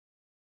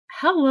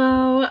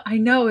Hello. I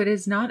know it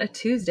is not a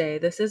Tuesday.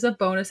 This is a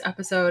bonus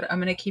episode. I'm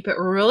going to keep it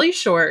really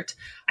short.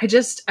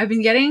 I've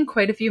been getting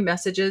quite a few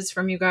messages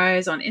from you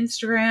guys on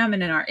Instagram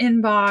and in our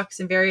inbox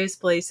in various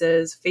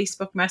places,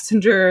 Facebook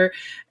Messenger,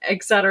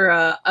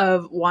 etc.,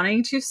 of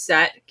wanting to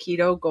set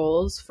keto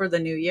goals for the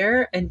new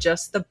year and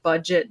just the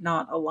budget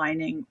not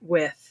aligning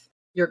with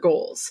your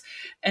goals.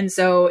 And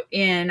so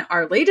in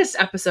our latest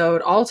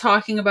episode, all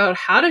talking about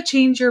how to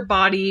change your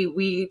body,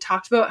 we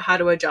talked about how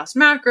to adjust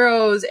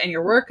macros and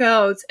your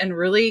workouts and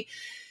really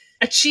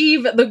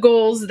achieve the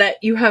goals that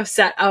you have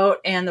set out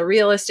and the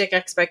realistic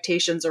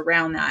expectations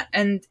around that.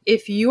 And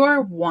if you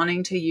are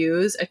wanting to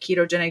use a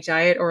ketogenic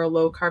diet or a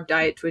low carb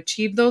diet to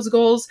achieve those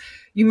goals,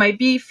 you might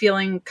be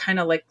feeling kind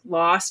of like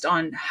lost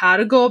on how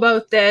to go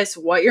about this,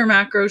 what your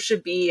macros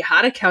should be,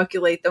 how to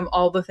calculate them,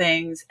 all the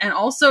things, and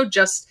also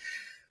just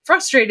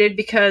frustrated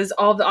because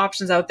all the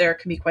options out there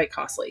can be quite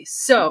costly.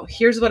 So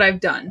here's what I've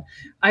done.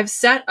 I've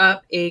set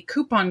up a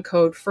coupon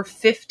code for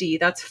 50.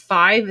 That's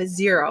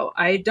 50.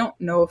 I don't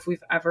know if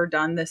we've ever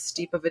done this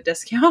steep of a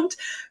discount.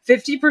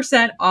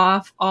 50%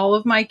 off all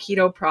of my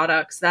keto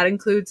products. That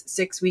includes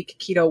 6-week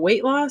keto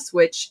weight loss,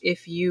 which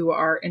if you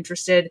are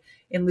interested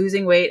in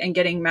losing weight and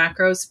getting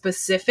macros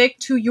specific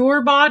to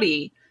your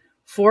body,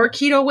 for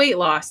keto weight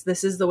loss,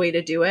 this is the way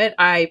to do it.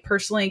 I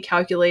personally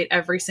calculate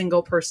every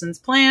single person's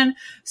plan.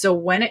 So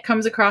when it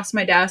comes across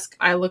my desk,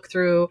 I look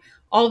through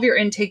all of your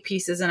intake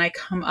pieces and I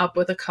come up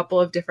with a couple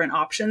of different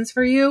options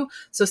for you.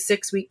 So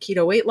 6-week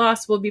keto weight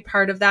loss will be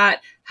part of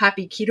that.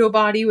 Happy Keto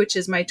Body, which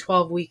is my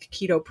 12-week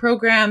keto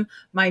program.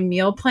 My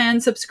meal plan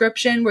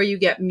subscription, where you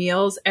get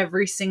meals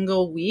every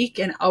single week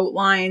and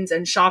outlines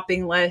and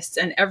shopping lists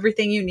and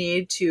everything you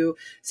need to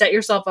set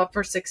yourself up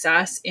for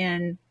success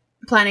in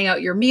planning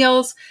out your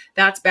meals.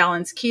 That's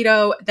Balanced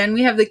Keto. Then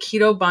we have the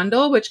Keto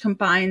Bundle, which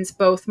combines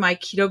both my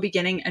keto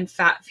beginning and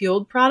fat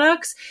fueled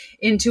products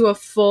into a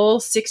full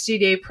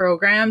 60-day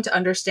program to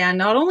understand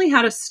not only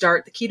how to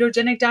start the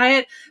ketogenic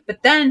diet,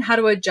 but then how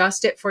to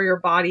adjust it for your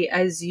body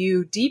as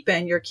you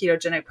deepen your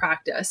ketogenic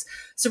practice.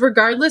 So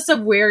regardless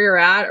of where you're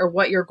at or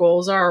what your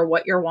goals are or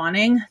what you're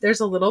wanting, there's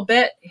a little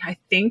bit, I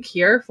think,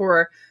 here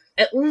for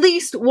at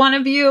least one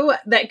of you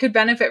that could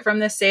benefit from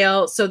this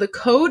sale. So the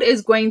code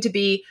is going to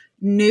be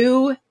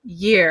New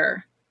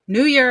Year,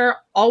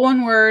 all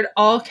one word,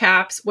 all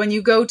caps. When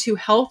you go to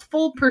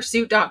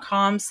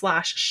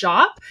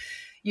healthfulpursuit.com/shop,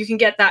 you can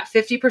get that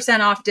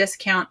 50% off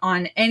discount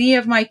on any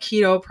of my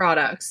keto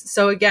products.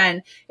 So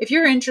again, if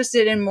you're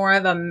interested in more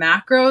of a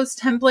macros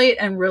template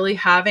and really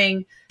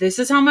having, this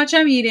is how much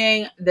I'm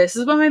eating, this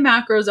is what my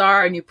macros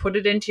are, and you put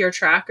it into your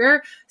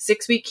tracker,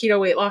 6-week keto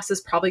weight loss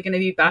is probably going to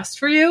be best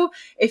for you.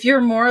 If you're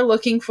more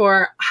looking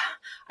for,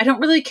 I don't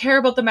really care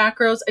about the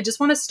macros, I just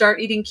want to start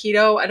eating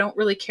keto, I don't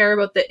really care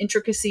about the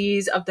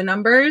intricacies of the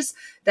numbers,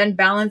 then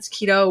Balanced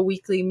Keto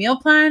weekly meal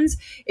plans.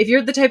 If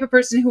you're the type of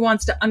person who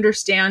wants to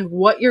understand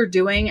what you're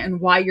doing and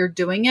why you're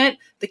doing it,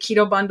 the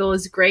Keto Bundle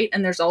is great.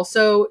 And there's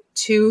also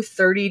 2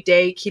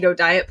 30-day keto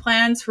diet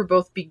plans for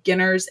both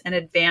beginners and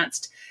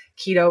advanced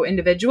keto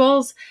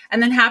individuals.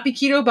 And then Happy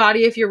Keto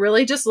Body, if you're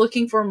really just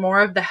looking for more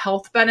of the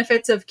health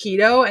benefits of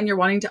keto and you're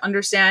wanting to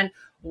understand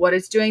what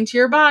it's doing to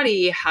your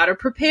body, how to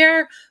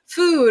prepare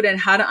food, and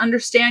how to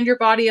understand your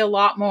body a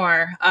lot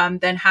more,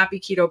 then Happy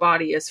Keto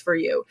Body is for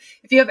you.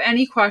 If you have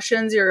any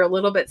questions, you're a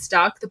little bit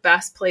stuck, the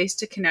best place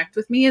to connect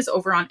with me is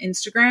over on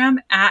Instagram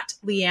at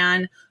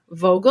Leanne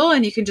Vogel,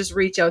 and you can just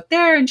reach out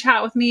there and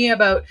chat with me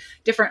about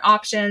different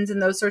options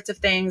and those sorts of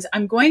things.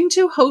 I'm going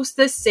to host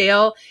this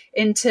sale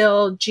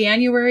until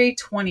January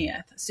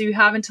 20th. So you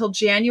have until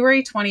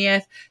January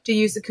 20th to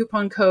use the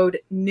coupon code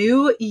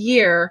New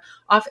Year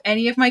off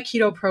any of my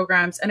keto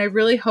programs. And I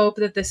really hope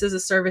that this is a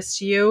service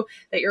to you,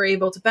 that you're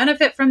able to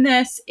benefit from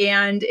this.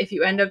 And if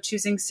you end up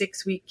choosing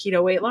 6-week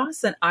keto weight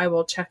loss, then I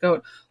will check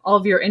out all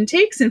of your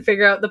intakes and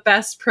figure out the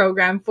best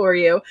program for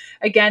you.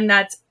 Again,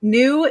 that's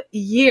New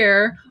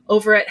Year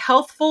over at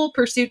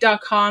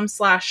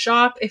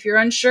healthfulpursuit.com/shop. If you're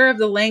unsure of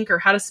the link or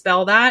how to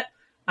spell that,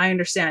 I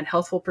understand.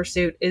 Healthful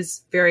Pursuit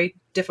is very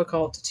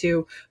difficult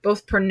to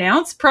both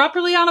pronounce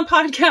properly on a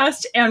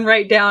podcast and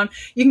write down.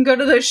 You can go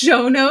to the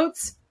show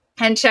notes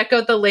and check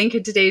out the link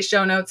in today's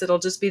show notes. It'll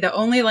just be the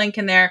only link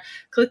in there.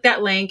 Click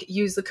that link,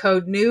 use the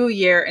code New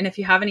Year. And if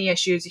you have any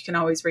issues, you can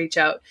always reach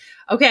out.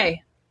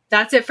 Okay,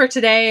 that's it for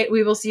today.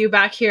 We will see you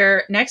back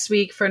here next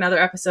week for another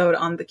episode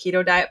on the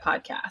Keto Diet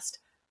Podcast.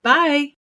 Bye.